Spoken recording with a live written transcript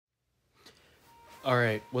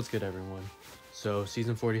Alright, what's good everyone? So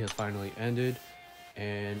season 40 has finally ended,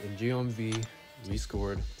 and in GOMV we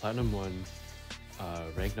scored Platinum 1,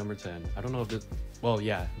 rank number 10. I don't know if this, well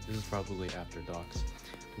yeah, this is probably after docs.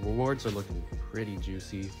 The rewards are looking pretty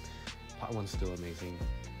juicy. Pot 1's still amazing.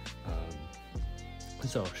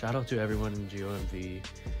 So shout out to everyone in GOMV.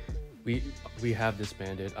 We have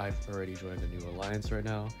disbanded. I've already joined a new alliance right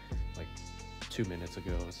now, like 2 minutes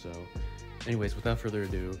ago. So anyways, without further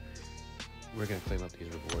ado, we're gonna claim up these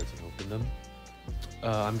rewards and open them.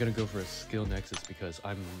 I'm gonna go for a skill Nexus because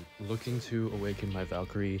I'm looking to awaken my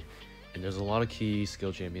Valkyrie, and there's a lot of key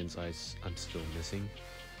skill champions I'm still missing.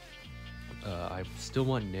 I still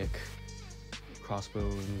want Nick,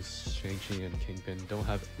 Crossbones, Shang-Chi, and Kingpin. Don't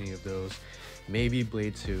have any of those. Maybe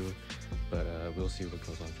Blade 2, but we'll see what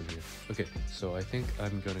goes on from here. Okay, so I think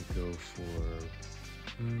I'm gonna go for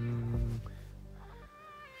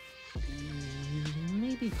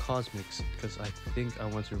maybe Cosmics, because I think I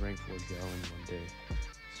want to rank 4 Gallon one day,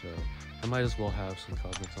 so I might as well have some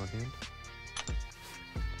Cosmics on hand.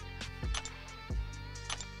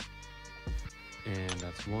 And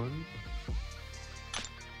that's one.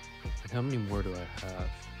 And how many more do I have?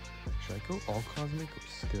 Should I go all Cosmic or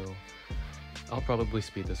skill? I'll probably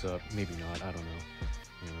speed this up, maybe not, I don't know.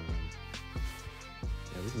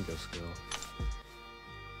 Yeah, we can go skill.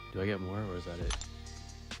 Do I get more, or is that it?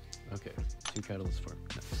 Okay, 2 catalysts for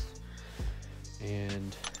nice.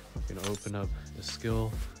 And we're gonna open up the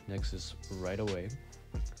skill Nexus right away.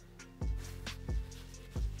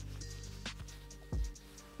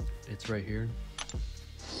 It's right here.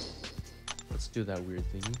 Let's do that weird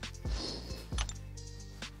thingy.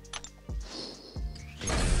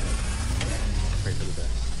 And pray for the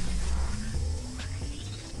best.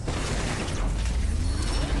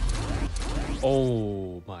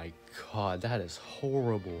 Oh my god, that is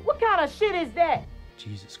horrible. What kind of shit is that?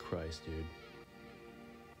 Jesus Christ, dude.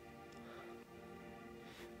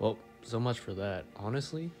 Well, so much for that.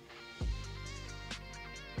 Honestly,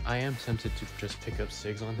 I am tempted to just pick up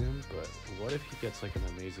Sigs on him, but what if he gets like an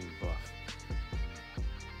amazing buff?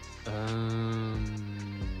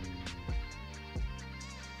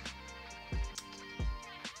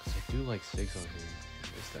 Cause I do like Sigs on him.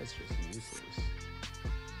 This guy's just useless.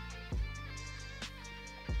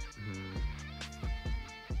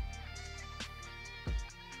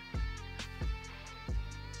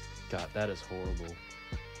 God, that is horrible.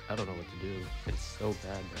 I don't know what to do. It's so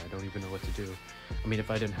bad that I don't even know what to do. I mean, if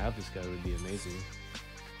I didn't have this guy, it would be amazing.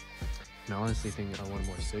 And I honestly think I want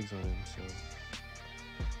more Sigs on him, so...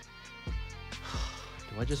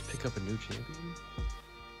 Do I just pick up a new champion?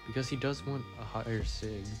 Because he does want a higher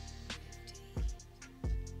Sig.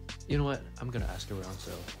 You know what? I'm gonna ask around,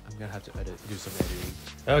 so I'm gonna have to do some editing.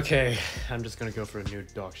 Okay, I'm just gonna go for a new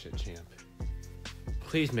dog shit champ.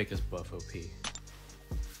 Please make this buff OP.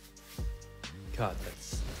 God,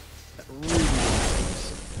 that really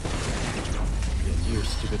sucks. Yeah, your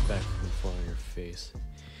stupid back can fall on your face.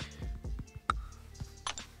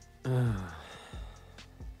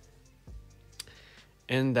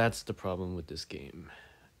 And that's the problem with this game.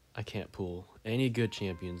 I can't pull any good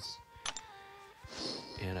champions,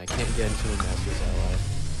 and I can't get into a Master's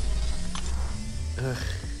ally. Ugh.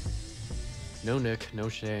 No Nick, no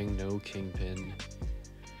Shang, no Kingpin.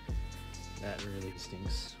 That really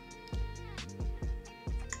stinks.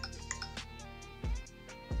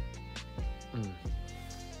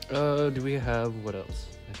 Do we have, what else?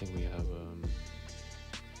 I think we have,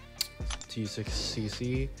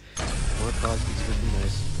 T6CC, more Cosmics would be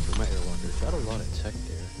nice for my Airwalker. Got a lot of tech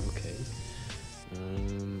there, okay.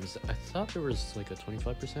 I thought there was like a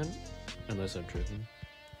 25%, unless I'm tripping.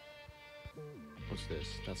 What's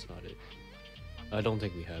this? That's not it. I don't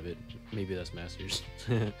think we have it. Maybe that's Masters.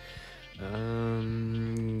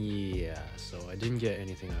 Yeah, so I didn't get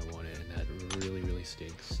anything I wanted, and that really, really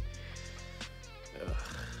stinks. Ugh.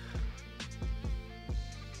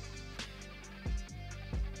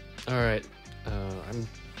 Alright,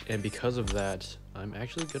 and because of that, I'm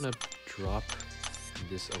actually gonna drop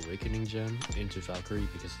this Awakening gem into Valkyrie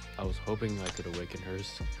because I was hoping I could awaken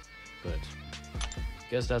hers, but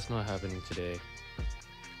guess that's not happening today.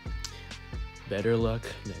 Better luck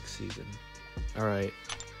next season. Alright,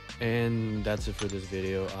 and that's it for this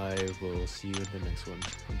video. I will see you in the next one.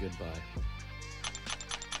 Goodbye.